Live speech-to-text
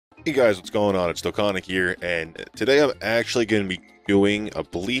Hey guys, what's going on? It's Dokkan here, and today I'm actually going to be doing a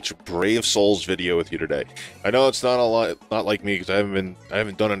Bleach Brave Souls video with you today. I know it's not a lot, not like me, because I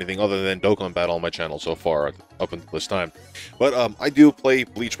haven't done anything other than Dokkan Battle on my channel so far up until this time. But I do play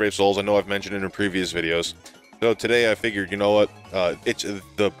Bleach Brave Souls. I know I've mentioned it in previous videos. So today I figured, you know what? It's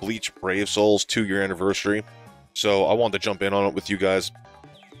the Bleach Brave Souls 2-year anniversary, so I wanted to jump in on it with you guys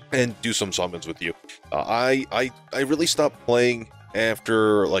and do some summons with you. I really stopped playing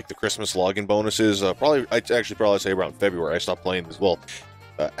after like the Christmas login bonuses. I'd actually probably say around February I stopped playing as well.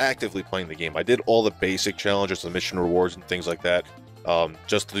 Actively playing the game. I did all the basic challenges, the mission rewards, and things like that,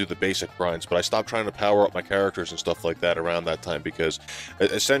 just to do the basic grinds. But I stopped trying to power up my characters and stuff like that around that time because,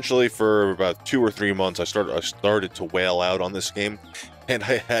 essentially, for about 2 or 3 months, I started to whale out on this game, and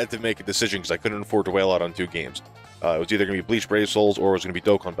I had to make a decision because I couldn't afford to whale out on 2 games. It was either going to be Bleach Brave Souls or it was going to be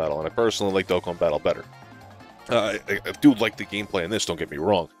Dokkan Battle, and I personally like Dokkan Battle better. I do like the gameplay in this, don't get me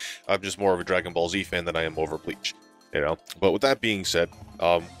wrong. I'm just more of a Dragon Ball Z fan than I am over Bleach, you know? But with that being said,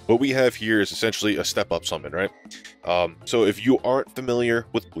 what we have here is essentially a step-up summon, right? So if you aren't familiar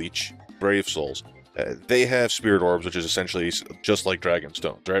with Bleach Brave Souls, they have Spirit Orbs, which is essentially just like Dragon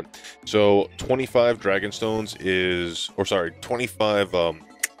Stones, right? So 25 Dragon Stones is, or sorry, 25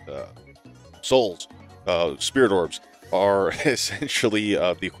 Souls, Spirit Orbs, are essentially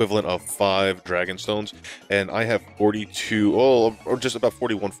the equivalent of 5 Dragon Stones, and I have 42, oh, or just about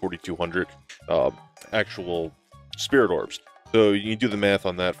 4,200 actual Spirit Orbs. So you do the math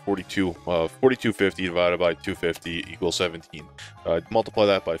on that. 4250 divided by 250 equals 17. Multiply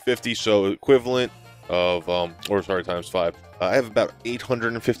that by 50, so equivalent of, or sorry, times 5. I have about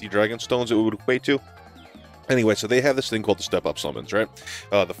 850 Dragon Stones it would equate to. Anyway, so they have this thing called the step-up summons, right?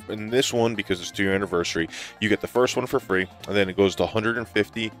 In this one, because it's 2-year anniversary, you get the first one for free, and then it goes to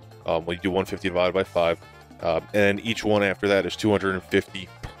 150, when you do 150 divided by 5, and each one after that is 250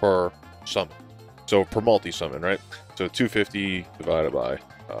 per summon. So, per multi-summon, right? So, 250 divided by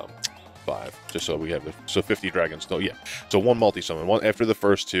 5, just so we have it. So, 50 dragons. No, yeah. So, one multi-summon. One after the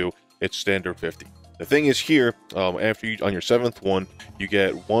first 2, it's standard 50. The thing is here, after you, on your 7th one, you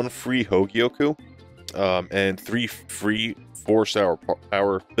get 1 free Hogyoku, and 3 free 4-star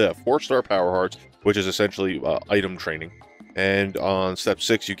power hearts, which is essentially item training. And on step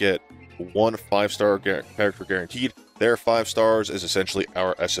 6, you get 1 5-star character guaranteed. Their 5 stars is essentially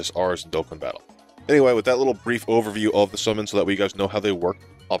our SSRs in Dokkan Battle. Anyway, with that little brief overview of the summon, so that we guys know how they work,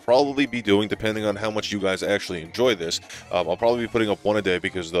 I'll probably be doing, depending on how much you guys actually enjoy this, I'll probably be putting up 1 a day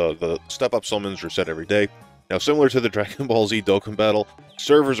because the step-up summons are set every day. Now, similar to the Dragon Ball Z Dokkan Battle,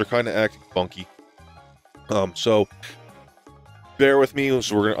 servers are kind of acting funky. So bear with me.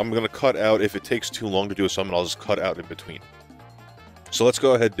 So I'm gonna cut out, if it takes too long to do a summon, I'll just cut out in between. So let's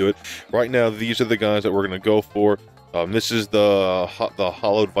go ahead and do it. Right now, these are the guys that we're gonna go for. This is the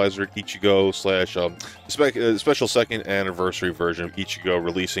Hollowed Visor Ichigo slash special 2nd anniversary version of Ichigo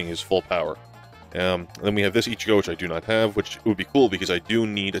releasing his full power. Then we have this Ichigo, which I do not have, which would be cool because I do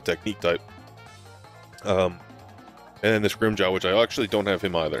need a technique type. And then this Grimmjow, which I actually don't have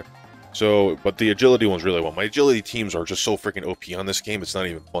him either. So, but the agility one's really well. My agility teams are just so freaking OP on this game, it's not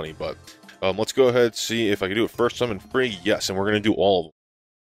even funny, but let's go ahead and see if I can do it first summon free. Yes, and we're going to do all of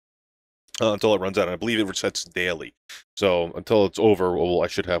them until it runs out. And I believe it resets daily. So, until it's over, well, I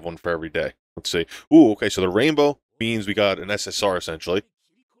should have one for every day. Let's see. Ooh, okay, so the rainbow means we got an SSR, essentially.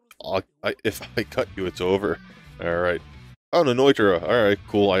 If I cut you, it's over. Alright. Oh, Nonoitera. Alright,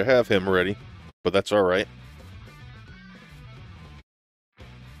 cool. I have him already, but that's alright.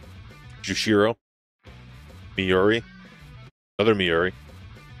 Jushiro, Miyuri, another Miyuri.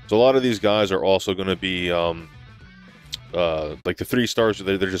 So a lot of these guys are also going to be, like the 3 stars,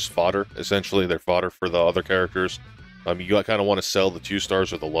 they're just fodder, essentially. They're fodder for the other characters. You kind of want to sell the 2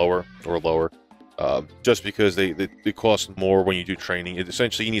 stars or the lower, just because they cost more when you do training.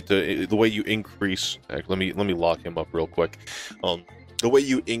 Essentially, you need to, the way you increase, let me lock him up real quick. The way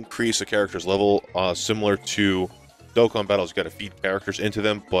you increase a character's level, similar to Dokkan Battles, you got to feed characters into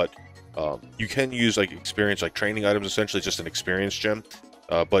them, but you can use like experience, like training items, essentially just an experience gem,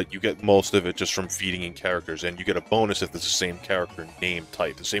 but you get most of it just from feeding in characters, and you get a bonus if it's the same character name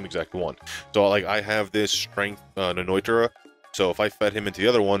type, the same exact one. So like I have this strength Nonoitera, so if I fed him into the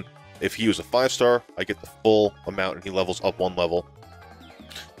other one, if he was a 5-star, I get the full amount and he levels up 1 level.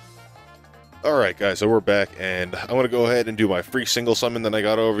 Alright guys, so we're back, and I'm going to go ahead and do my free single summon that I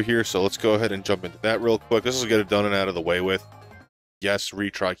got over here, so let's go ahead and jump into that real quick. This will get it done and out of the way with. Yes,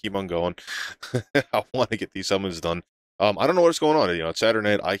 retry, keep on going. I want to get these summons done. I don't know what's going on. You know, it's Saturday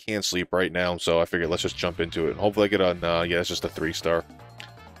night. I can't sleep right now, so I figured let's just jump into it. And hopefully I get on, yeah, it's just a 3-star.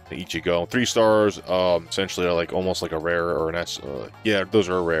 Ichigo. 3 stars essentially are like almost like a rare or an S. Yeah, those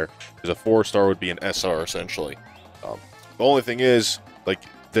are a rare. Because a 4-star would be an SR essentially. The only thing is, like,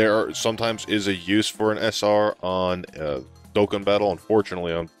 there sometimes is a use for an SR on Dokkan Battle.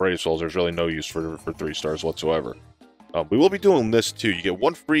 Unfortunately, on Brave Souls, there's really no use for 3 stars whatsoever. We will be doing this too. You get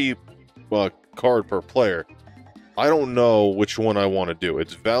 1 free card per player. I don't know which one I want to do.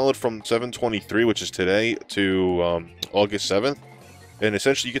 It's valid from 7/23, which is today, to August 7th. And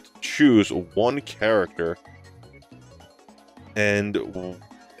essentially, you get to choose 1 character, and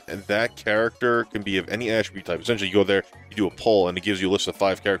that character can be of any attribute type. Essentially, you go there, you do a poll, and it gives you a list of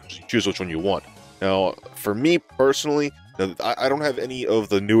 5 characters. You choose which one you want. Now, for me personally, I don't have any of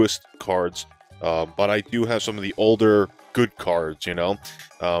the newest cards, but I do have some of the older good cards, you know,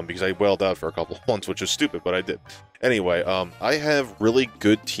 because I wailed out for a couple of months, which is stupid, but I did. Anyway, I have really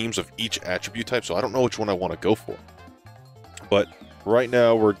good teams of each attribute type, so I don't know which one I want to go for. But right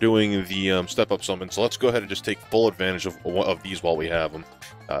now, we're doing the step-up summon, so let's go ahead and just take full advantage of these while we have them.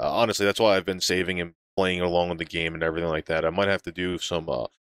 Honestly, that's why I've been saving and playing along with the game and everything like that. I might have to do some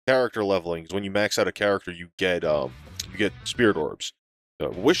character leveling, because when you max out a character, you get spirit orbs.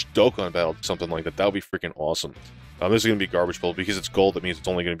 Wish Dokkan Battle did something like that. That would be freaking awesome. This is going to be garbage build. Because it's gold, that means it's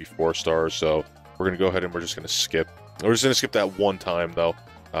only going to be 4 stars, so we're going to go ahead and we're just going to skip. We're just going to skip that one time, though.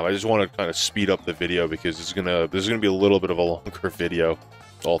 I just want to kind of speed up the video because this is gonna be a little bit of a longer video,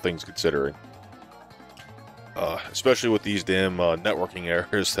 all things considering. Especially with these damn networking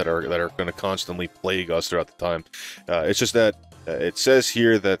errors that are going to constantly plague us throughout the time. It's just that it says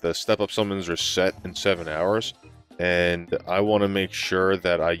here that the step-up summons are set in 7 hours, and I want to make sure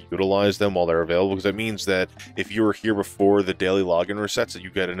that I utilize them while they're available, because that means that if you were here before the daily login resets, that you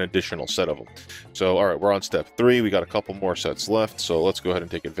get an additional set of them. So, alright, we're on step 3. We got a couple more sets left, so let's go ahead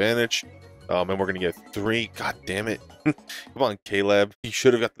and take advantage. And we're going to get 3. God damn it. Come on, K-Lab. You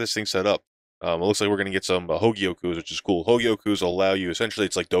should have got this thing set up. It looks like we're going to get some Hogyokus, which is cool. Hogyokus allow you, essentially,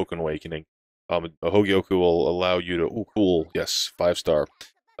 it's like Dokkan Awakening. A Hogyoku will allow you to, oh, cool, yes, 5-star.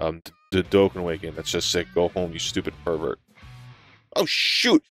 The Dokkan Awakening. That's just sick. Go home, you stupid pervert. Oh,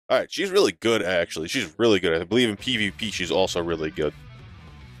 shoot! Alright, she's really good, actually. She's really good. I believe in PvP, she's also really good.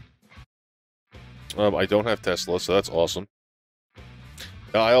 I don't have Tesla, so that's awesome.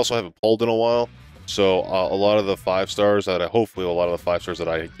 I also haven't pulled in a while, so a lot of the 5 stars that hopefully a lot of the 5 stars that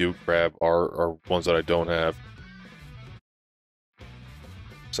I do grab are ones that I don't have.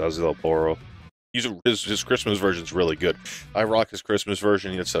 Sazilaboro. His Christmas version is really good. I rock his Christmas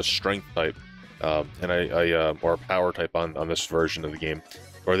version. It's a strength type, and or a power type on this version of the game,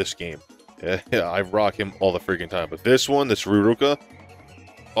 or this game. Yeah, I rock him all the freaking time. But this one, this Ruruka,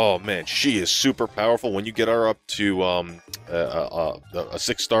 oh man, she is super powerful. When you get her up to a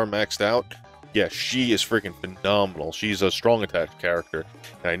 6-star maxed out, yeah, she is freaking phenomenal. She's a strong attack character,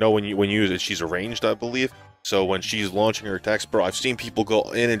 and I know when you use it, she's ranged, I believe. So when she's launching her attacks, bro, I've seen people go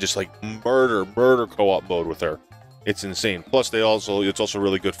in and just like murder co-op mode with her. It's insane. Plus, it's also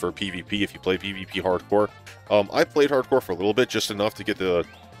really good for PvP if you play PvP hardcore. I played hardcore for a little bit, just enough to get the.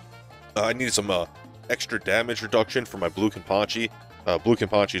 I needed some extra damage reduction for my Blue Kenpachi. Blue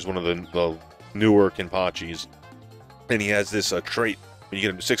Kenpachi is one of the newer Kenpachis, and he has this trait when you get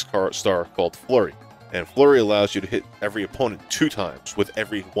him to 6-star called Flurry, and Flurry allows you to hit every opponent 2 times with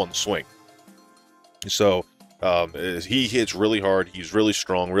every 1 swing. So he hits really hard. He's really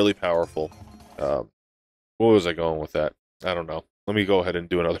strong, really powerful. What was I going with that? I don't know. Let me go ahead and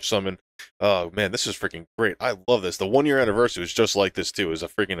do another summon. Oh man, this is freaking great. I love this. The 1-year anniversary was just like this too. It was a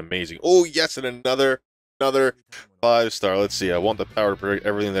freaking amazing. Oh yes, and another 5-star. Let's see. I want the power to protect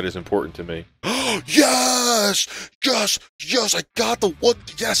everything that is important to me. Yes! Yes! I got the one.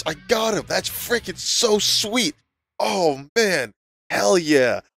 Yes, I got him. That's freaking so sweet. Oh man. Hell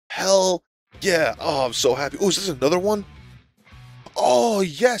yeah. Hell yeah. Oh, I'm so happy. Oh, is this another one? Oh,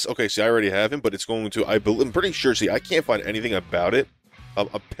 yes. Okay, see, I already have him, but it's going to, I'm pretty sure, see, I can't find anything about it.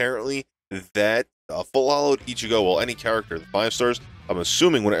 Apparently, that full-hollowed Ichigo, well, any character, the 5 stars, I'm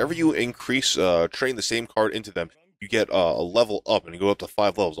assuming whenever you increase, train the same card into them, you get a level up, and you go up to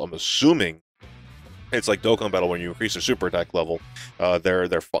 5 levels. I'm assuming it's like Dokkan Battle when you increase their super attack level. Their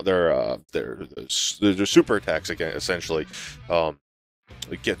super attacks, again, essentially,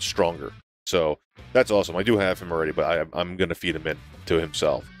 get stronger. So that's awesome. I do have him already, but I'm gonna feed him in to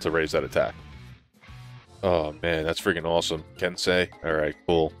himself to raise that attack. Oh man, that's freaking awesome. Kensei. All right,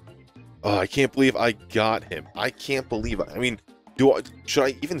 cool. Oh, I can't believe I got him. I can't believe I mean, should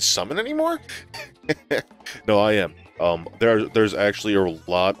I even summon anymore? No, I am. There's actually a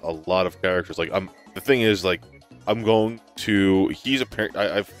lot of characters. Like the thing is, like, I'm going to. He's apparent.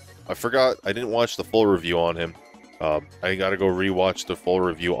 I forgot. I didn't watch the full review on him. I gotta go rewatch the full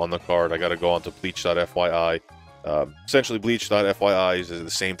review on the card. I gotta go on to Bleach.fyi. Essentially, Bleach.fyi is the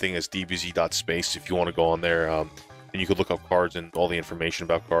same thing as DBZ.space if you want to go on there, and you could look up cards and all the information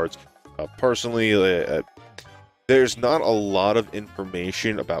about cards. Personally, there's not a lot of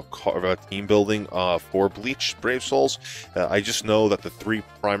information about team building for Bleach Brave Souls. I just know that the 3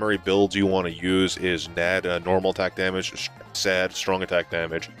 primary builds you want to use is NAD, normal attack damage, SAD, strong attack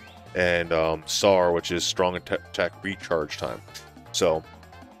damage, and SAR, which is strong attack recharge time. So,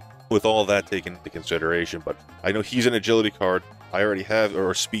 with all that taken into consideration, but I know he's an agility card, I already have,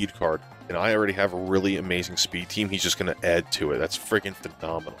 or a speed card, and I already have a really amazing speed team. He's just going to add to it. That's freaking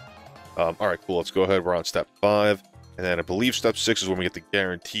phenomenal. Alright, cool, let's go ahead. We're on step 5, and then I believe step 6 is when we get the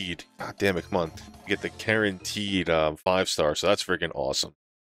guaranteed, god damn it, come on, we get the guaranteed 5-star, so that's freaking awesome.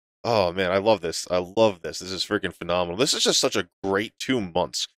 Oh man, I love this. I love this. This is freaking phenomenal. This is just such a great 2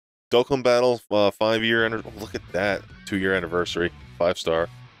 months. Dokkan Battle, 5-year anniversary. Look at that, 2-year anniversary, 5-star.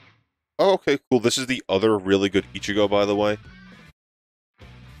 Oh, okay, cool. This is the other really good Ichigo, by the way.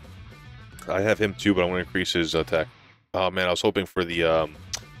 I have him too, but I'm going to increase his attack. Oh man, I was hoping for the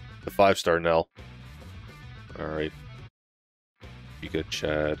 5-star Nell. Alright. You get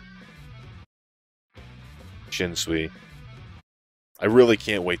Chad. Shinsui. I really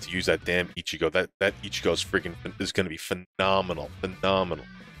can't wait to use that damn Ichigo. That Ichigo is going to be phenomenal. Phenomenal.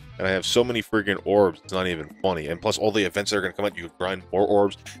 And I have so many freaking orbs, it's not even funny. And plus all the events that are going to come out, you can grind more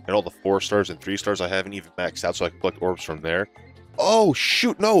orbs. And all the 4-stars and 3-stars I haven't even maxed out, so I can collect orbs from there. Oh,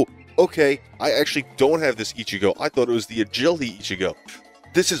 shoot, no! Okay, I actually don't have this Ichigo. I thought it was the Agility Ichigo.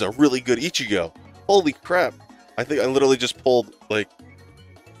 This is a really good Ichigo. Holy crap. I think I literally just pulled, like,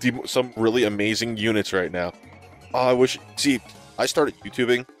 some really amazing units right now. Oh, I wish... See, I started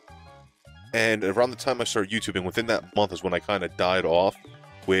YouTubing, and around the time I started YouTubing, within that month is when I kind of died off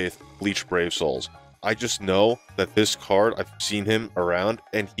with Bleach Brave Souls. I just know that this card, I've seen him around,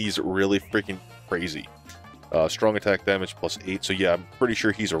 and he's really freaking crazy. Strong attack damage plus 8, so yeah, I'm pretty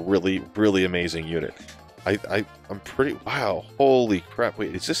sure he's a really, really amazing unit. I'm pretty... Wow, holy crap.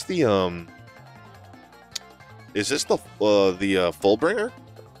 Wait, is this the, Is this the Fullbringer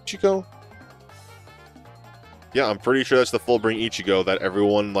Ichigo? Yeah, I'm pretty sure that's the Fullbring Ichigo that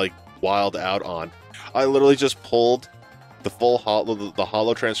everyone, like, wild out on. I literally just pulled the full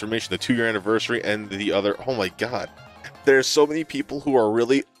holo transformation, the 2-year anniversary, and the other... Oh my god. There's so many people who are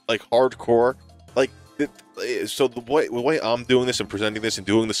really, like, hardcore. Like, so the way I'm doing this and presenting this and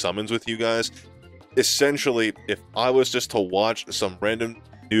doing the summons with you guys, essentially, if I was just to watch some random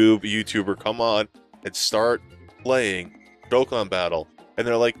noob YouTuber come on and start playing Dokkan Battle, and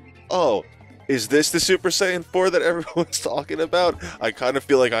they're like, oh, is this the Super Saiyan 4 that everyone's talking about? I kind of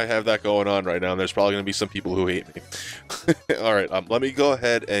feel like I have that going on right now, and there's probably going to be some people who hate me. Alright, let me go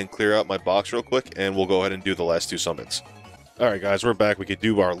ahead and clear out my box real quick, and we'll go ahead and do the last 2 summons. Alright guys, we're back. We could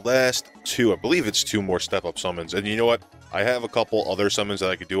do our last 2, I believe it's 2 more step-up summons. And you know what? I have a couple other summons that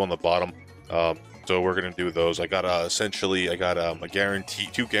I could do on the bottom. So we're going to do those. I got essentially, I got a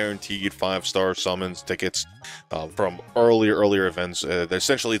guaranteed 2 guaranteed 5-star summons tickets from earlier events.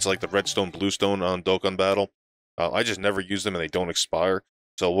 Essentially, it's like the Redstone, Bluestone on Dokkan Battle. I just never use them and they don't expire.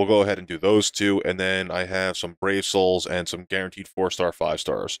 So we'll go ahead and do those 2. And then I have some Brave Souls and some guaranteed 4-star,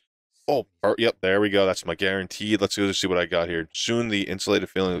 5-stars. Oh, yep, there we go. That's my guaranteed. Let's go see what I got here. Soon the insulated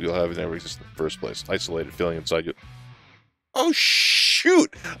feeling that you'll have never existed in the first place. Isolated feeling inside you. Oh,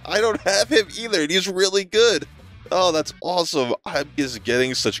 shoot! I don't have him either, and he's really good! Oh, that's awesome! I'm just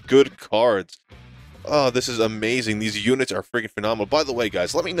getting such good cards. Oh, this is amazing. These units are freaking phenomenal. By the way,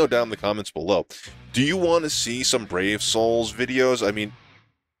 guys, let me know down in the comments below. Do you want to see some Brave Souls videos? I mean,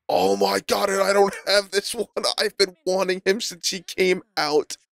 oh my god, and I don't have this one! I've been wanting him since he came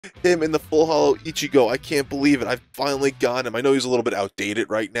out. Him in the full holo Ichigo. I can't believe it. I've finally got him. I know he's a little bit outdated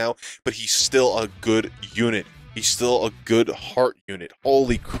right now, but he's still a good unit. He's still a good heart unit.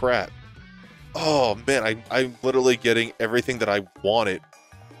 Holy crap. Oh, man, I'm literally getting everything that I wanted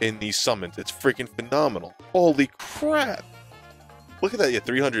in these summons. It's freaking phenomenal. Holy crap. Look at that. Yeah,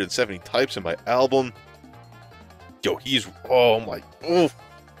 370 types in my album. Yo, he's... Oh, my... Oh,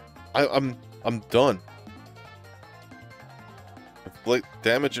 I'm done.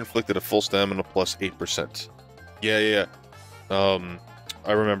 Damage inflicted at full stamina plus 8%. Yeah.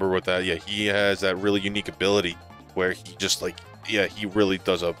 I remember with that. Yeah, he has that really unique ability where he just, like, yeah, he really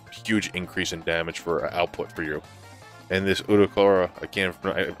does a huge increase in damage for output for you. And this Urakora,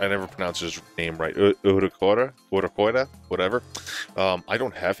 I never pronounce his name right. Urakora, whatever. I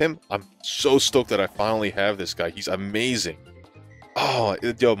don't have him. I'm so stoked that I finally have this guy. He's amazing. Oh,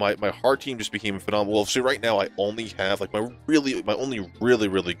 yo, my heart team just became phenomenal. Well, see, right now I only have, like, my only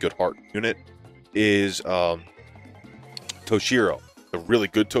really good heart unit is Toshiro, the really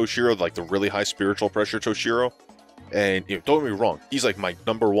good Toshiro, like the really high spiritual pressure Toshiro. And you know, don't get me wrong, he's like my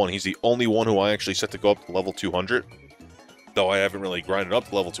 #1. He's the only one who I actually set to go up to level 200. Though I haven't really grinded up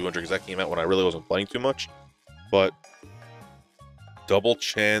to level 200 because that came out when I really wasn't playing too much. But double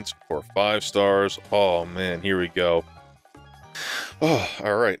chance for 5 stars. Oh man, here we go. Oh,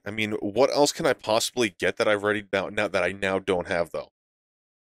 all right. I mean, what else can I possibly get that I've already now that I now don't have though?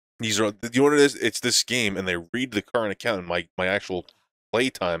 These are, you know what it is? It's this game, and they read the current account and my actual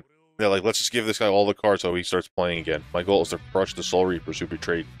playtime. They're like, let's just give this guy all the cards so he starts playing again. My goal is to crush the Soul Reapers who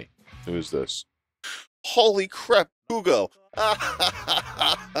betrayed me. Who is this? Holy crap, Hugo! That's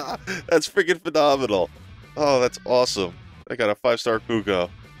freaking phenomenal. Oh, that's awesome. I got a 5-star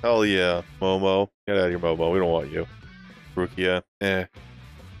Kugo. Hell yeah, Momo. Get out of here, Momo. We don't want you. Rukia.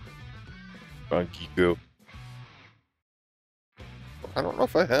 Kiku. I don't know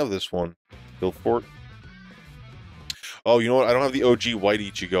if I have this one. Guildfort. Oh, you know what? I don't have the OG White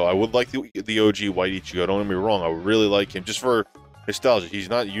Ichigo. I would like the OG White Ichigo. Don't get me wrong. I would really like him. Just for nostalgia. He's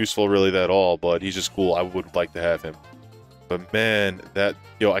not useful really at all, but he's just cool. I would like to have him. But man, that...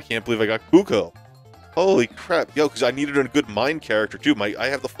 Yo, I can't believe I got Kuko. Holy crap. Yo, because I needed a good mind character, too. I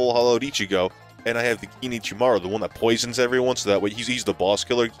have the full hollowed Ichigo, and I have the Kinichimaru, the one that poisons everyone, so that way he's the boss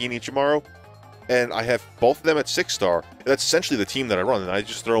killer, Kinichimaru. And I have both of them at 6-star. That's essentially the team that I run, and I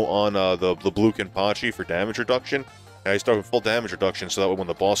just throw on the blue Kenpachi for damage reduction. And I start with full damage reduction, so that way when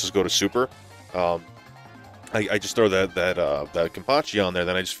the bosses go to super, I just throw that Kenpachi on there,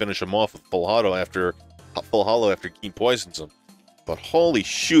 then I just finish him off with full hollow after Keen poisons him. But holy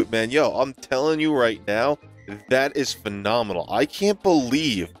shoot, man, yo, I'm telling you right now, that is phenomenal. I can't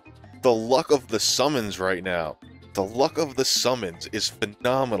believe the luck of the summons right now. The luck of the summons is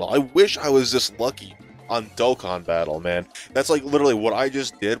phenomenal. I wish I was this lucky on Dokkan Battle, man. That's like literally what I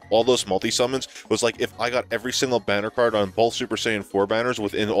just did. All those multi-summons was like if I got every single banner card on both Super Saiyan 4 banners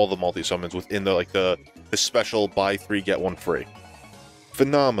within all the multi-summons, within the special buy 3, get 1 free.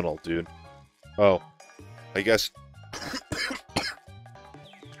 Phenomenal, dude. Oh, I guess...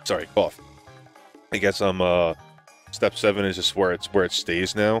 Sorry, cough. I guess I'm, step 7 is just where it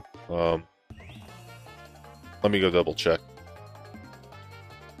stays now. Let me go double check.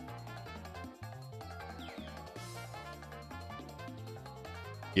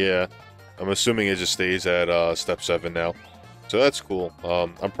 Yeah, I'm assuming it just stays at step 7 now. So that's cool.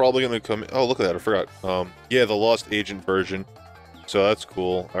 I'm probably gonna come... Oh, look at that, I forgot. Yeah, the Lost Agent version. So that's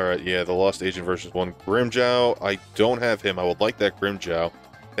cool. Alright, yeah, the Lost Agent version is 1. Grimjow, I don't have him. I would like that Grimjow.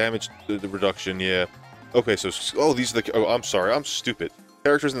 Damage the reduction, yeah. Okay, so... Oh, these are the... Oh, I'm sorry, I'm stupid.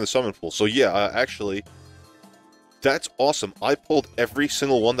 Characters in the summon pool. So yeah, actually... That's awesome. I pulled every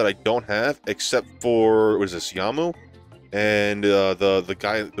single one that I don't have, except for... What is this? Yamu? And the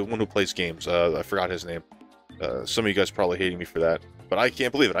guy... The one who plays games. I forgot his name. Some of you guys are probably hating me for that. But I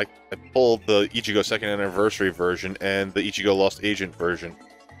can't believe it. I pulled the Ichigo 2nd Anniversary version and the Ichigo Lost Agent version.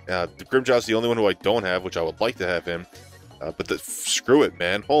 The Grimjaw's the only one who I don't have, which I would like to have him. But screw it,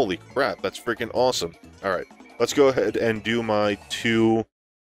 man. Holy crap, that's freaking awesome. Alright, let's go ahead and do my 2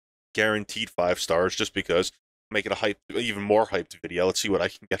 guaranteed 5 stars, just because. Make it a even more hyped video. Let's see what I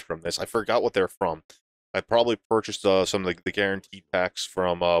can get from this. I forgot what they're from. I probably purchased some of the guaranteed packs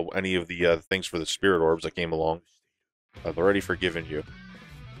from any of the things for the Spirit Orbs that came along. I've already forgiven you.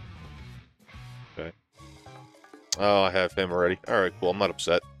 Okay. Oh, I have him already. Alright, cool. I'm not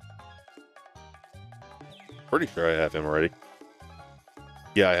upset. Pretty sure I have him already.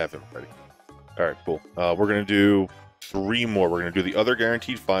 Yeah, I have him already. Alright, cool. We're going to do 3 more. We're going to do the other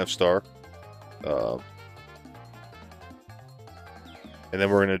guaranteed 5-star. And then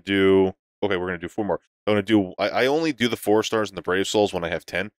we're going to do... Okay, we're going to do 4 more. I'm going to do... I only do the 4 stars in the Brave Souls when I have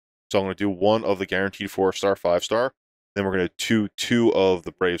 10. So I'm going to do 1 of the guaranteed 4-star, 5-star. Then we're going to do 2 of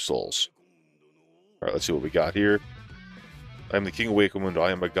the Brave Souls. Alright, let's see what we got here. I am the King of Wakamundo.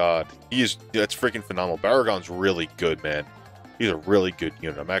 I am a god. That's freaking phenomenal. Baragon's really good, man. He's a really good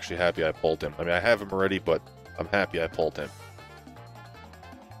unit. I'm actually happy I pulled him. I mean, I have him already, but I'm happy I pulled him.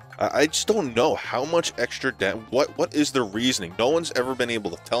 I just don't know how much extra what is the reasoning? No one's ever been able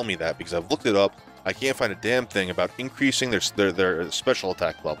to tell me that, because I've looked it up. I can't find a damn thing about increasing their special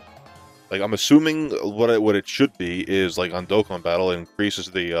attack level. Like, I'm assuming what it should be is, like, on Dokkan Battle, it increases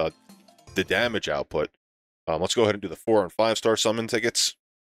the damage output. Let's go ahead and do the 4 and 5-star summon tickets.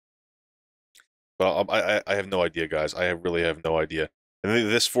 But I have no idea, guys. I really have no idea. And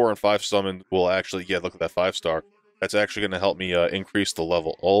this 4 and 5 summon will actually... Yeah, look at that 5-star. That's actually going to help me increase the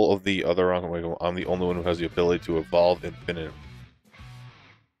level. All of the other... I'm the only one who has the ability to evolve Infinite.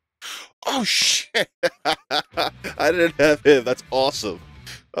 Oh, shit! I didn't have him. That's awesome.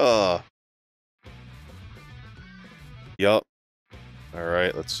 Yeah, Yup.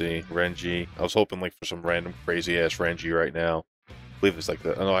 Alright, let's see. Renji. I was hoping like for some random crazy-ass Renji right now. I believe it's like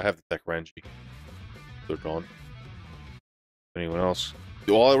the... Oh, no, I have the deck Renji. They're gone. Anyone else?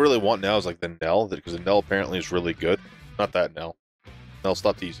 All I really want now is like the Nell, because the Nell apparently is really good. Not that Nell. Nell,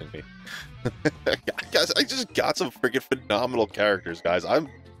 stop teasing me. Guys, I just got some freaking phenomenal characters, guys. I'm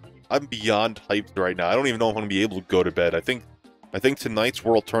beyond hyped right now. I don't even know if I'm gonna be able to go to bed. I think tonight's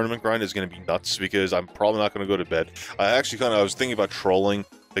World Tournament grind is gonna be nuts because I'm probably not gonna go to bed. I was thinking about trolling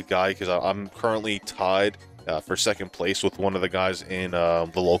the guy because I'm currently tied for second place with one of the guys in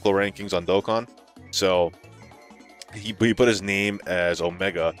the local rankings on Dokkan. So he put his name as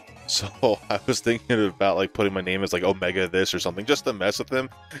Omega. So I was thinking about like putting my name as like Omega this or something just to mess with him,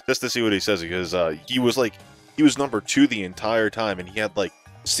 just to see what he says, because he was number 2 the entire time and he had like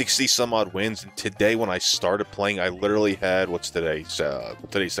 60 some odd wins. And today when I started playing, I literally had, what's today?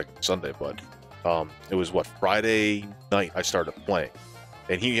 Today's Sunday, but it was what, Friday night I started playing,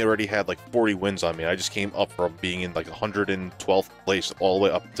 and he already had like 40 wins on me. I just came up from being in like 112th place all the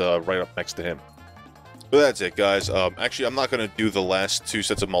way up to right up next to him. But that's it, guys. Actually, I'm not going to do the last 2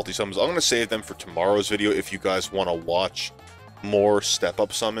 sets of multi-summons. I'm going to save them for tomorrow's video if you guys want to watch more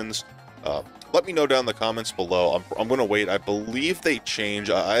step-up summons. Let me know down in the comments below. I'm going to wait. I believe they change.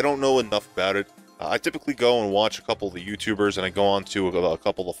 I don't know enough about it. I typically go and watch a couple of the YouTubers, and I go on to a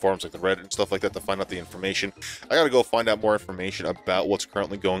couple of forums like the Reddit and stuff like that to find out the information. I got to go find out more information about what's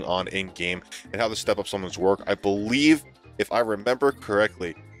currently going on in-game and how the step-up summons work. I believe, if I remember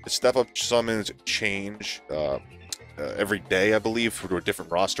correctly, the step-up summons change every day, I believe, for a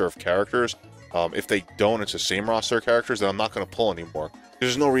different roster of characters. If they don't, it's the same roster of characters, then I'm not going to pull anymore.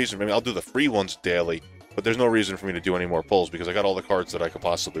 There's no reason. I mean, I'll do the free ones daily, but there's no reason for me to do any more pulls because I got all the cards that I could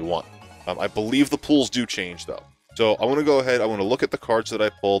possibly want. I believe the pulls do change, though. So I want to go ahead. I want to look at the cards that I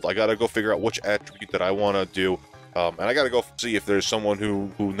pulled. I got to go figure out which attribute that I want to do. And I got to go see if there's someone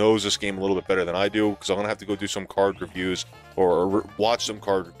who knows this game a little bit better than I do, because I'm going to have to go do some card reviews or watch some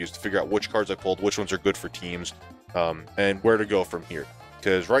card reviews to figure out which cards I pulled, which ones are good for teams, and where to go from here.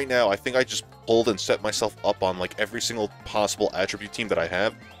 Because right now, I think I just pulled and set myself up on like every single possible attribute team that I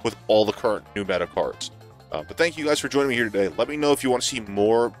have with all the current new meta cards. But thank you guys for joining me here today. Let me know if you want to see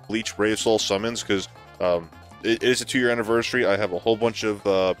more Bleach Brave Souls summons, because it is a 2-year anniversary. I have a whole bunch of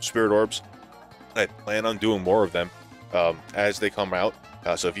Spirit Orbs. I plan on doing more of them as they come out.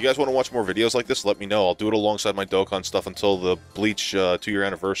 So if you guys want to watch more videos like this, let me know. I'll do it alongside my Dokkan stuff until the Bleach 2-year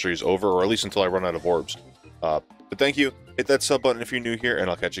anniversary is over, or at least until I run out of orbs. But thank you. Hit that sub button if you're new here, and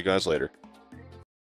I'll catch you guys later.